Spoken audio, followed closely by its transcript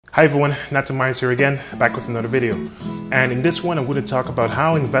Hi everyone, Natamias here again, back with another video. And in this one, I'm going to talk about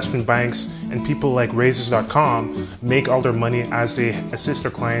how investment banks and people like Raises.com make all their money as they assist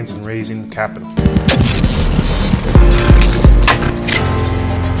their clients in raising capital.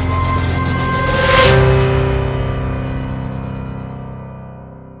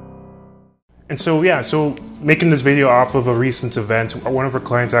 And so making this video off of a recent event, one of our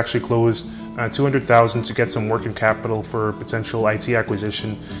clients actually closed $200,000 to get some working capital for potential IT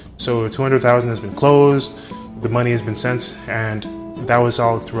acquisition. So $200,000 has been closed, the money has been sent, and that was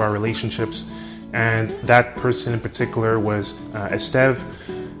all through our relationships. And that person in particular was Estev,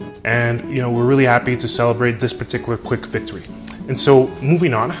 and we're really happy to celebrate this particular quick victory. And so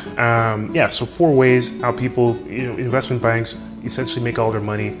moving on, so 4 ways how people, investment banks essentially make all their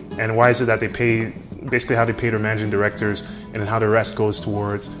money, and why is it that they pay, basically how they pay their managing directors, and then how the rest goes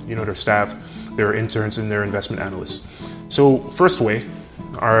towards, their staff, their interns, and their investment analysts. So first way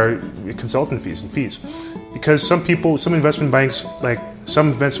are consultant fees and fees, because some investment banks,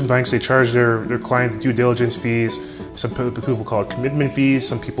 they charge their clients due diligence fees. Some people call it commitment fees.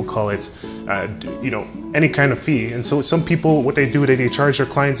 Some people call it, any kind of fee. And so some people, what they do, they charge their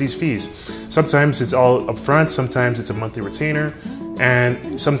clients these fees. Sometimes it's all upfront. Sometimes it's a monthly retainer,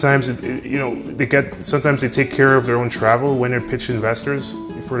 and sometimes sometimes they take care of their own travel when they pitch investors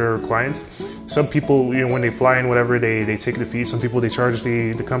for their clients. Some people, when they fly in, whatever, they take the fee. Some people, they charge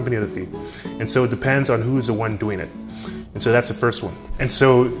the company the fee. And so it depends on who's the one doing it. And so that's the first one. And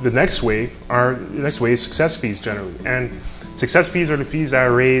so the next way is success fees generally. And success fees are the fees that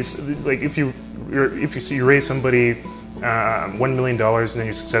are raised, like if you raise somebody $1 million and then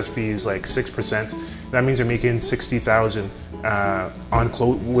your success fee is like 6%, that means you're making $60,000 on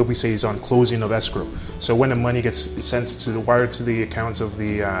what we say is on closing of escrow. So when the money gets sent wired to the accounts of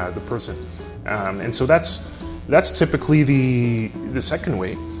the person. And so that's typically the second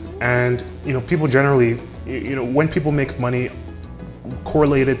way. And people generally, when people make money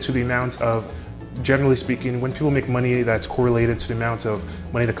correlated to the amount of, generally speaking, when people make money that's correlated to the amount of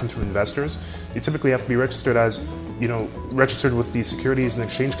money that comes from investors, you typically have to be registered as, registered with the Securities and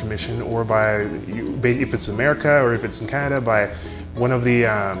Exchange Commission, or by, if it's America or if it's in Canada, by one of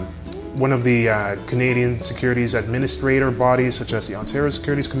the Canadian securities administrator bodies, such as the Ontario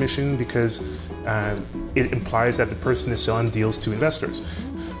Securities Commission, because it implies that the person is selling deals to investors.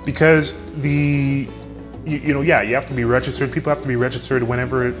 Because you have to be registered. People have to be registered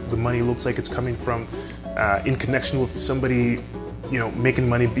whenever the money looks like it's coming from, in connection with somebody, making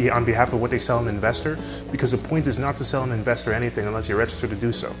money on behalf of what they sell an investor. Because the point is not to sell an investor anything unless you're registered to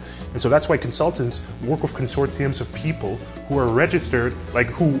do so. And so that's why consultants work with consortiums of people who are registered,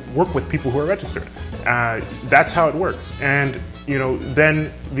 who work with people who are registered. That's how it works. And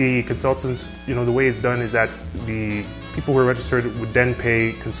then the consultants, the way it's done is that the people who are registered would then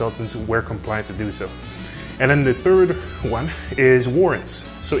pay consultants where compliant to do so. And then the third one is warrants.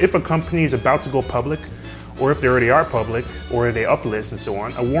 So if a company is about to go public, or if they already are public, or they uplist and so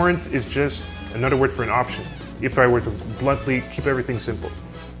on, a warrant is just another word for an option. If I were to bluntly keep everything simple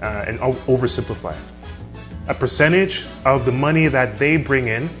and oversimplify it. A percentage of the money that they bring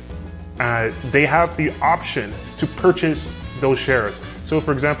in, they have the option to purchase those shares. So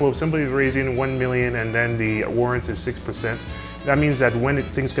for example, if somebody is raising 1 million and then the warrants is 6%, that means that when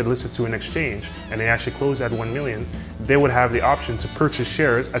things get listed to an exchange and they actually close at 1 million, they would have the option to purchase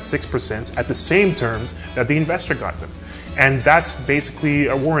shares at 6% at the same terms that the investor got them. And that's basically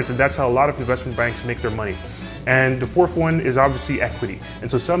a warrant, and that's how a lot of investment banks make their money. And the fourth one is obviously equity.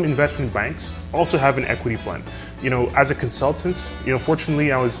 And so some investment banks also have an equity fund. As a consultant,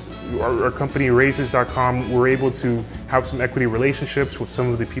 fortunately our company Raises.com, we're able to have some equity relationships with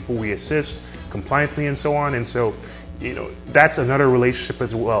some of the people we assist compliantly and so on. And so, that's another relationship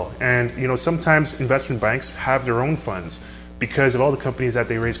as well. And, sometimes investment banks have their own funds because of all the companies that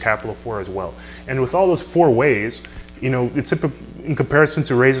they raise capital for as well. And with all those 4 ways, in comparison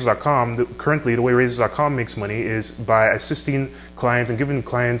to Raises.com, currently the way Raises.com makes money is by assisting clients and giving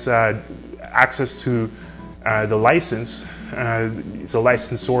clients access to the license. It's a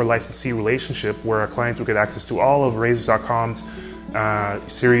licensor-licensee relationship where our clients will get access to all of Raises.com's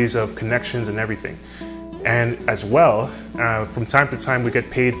series of connections and everything. And as well, from time to time, we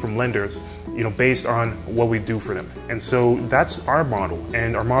get paid from lenders, based on what we do for them. And so that's our model.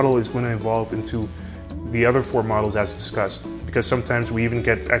 And our model is going to evolve into the other 4 models as discussed, because sometimes we even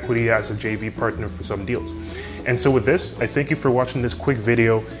get equity as a JV partner for some deals. And so with this, I thank you for watching this quick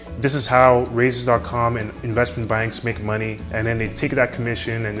video. This is how Raises.com and investment banks make money, and then they take that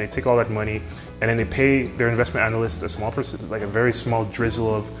commission and they take all that money and then they pay their investment analysts a small percent, like a very small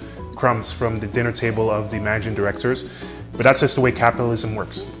drizzle of crumbs from the dinner table of the managing directors. But that's just the way capitalism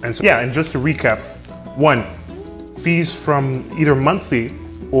works. And so, yeah, and just to recap, 1, fees from either monthly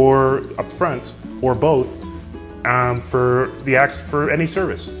or upfront or both for any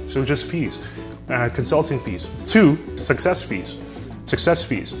service. So just fees, consulting fees. 2, success fees. Success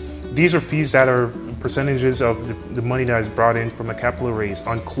fees. These are fees that are percentages of the money that is brought in from a capital raise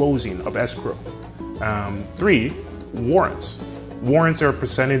on closing of escrow. 3, warrants. Warrants are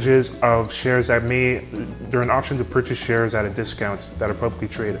percentages of shares that they're an option to purchase shares at a discount that are publicly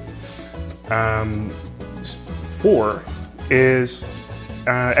traded. 4 is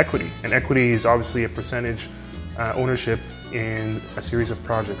equity, and equity is obviously a percentage ownership in a series of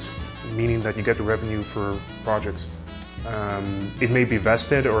projects, meaning that you get the revenue for projects. It may be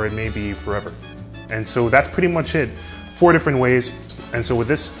vested or it may be forever. And so that's pretty much it. 4 different ways. And so with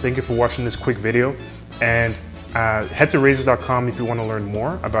this, thank you for watching this quick video, and head to Raises.com if you want to learn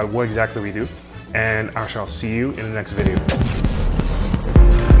more about what exactly we do, and I shall see you in the next video.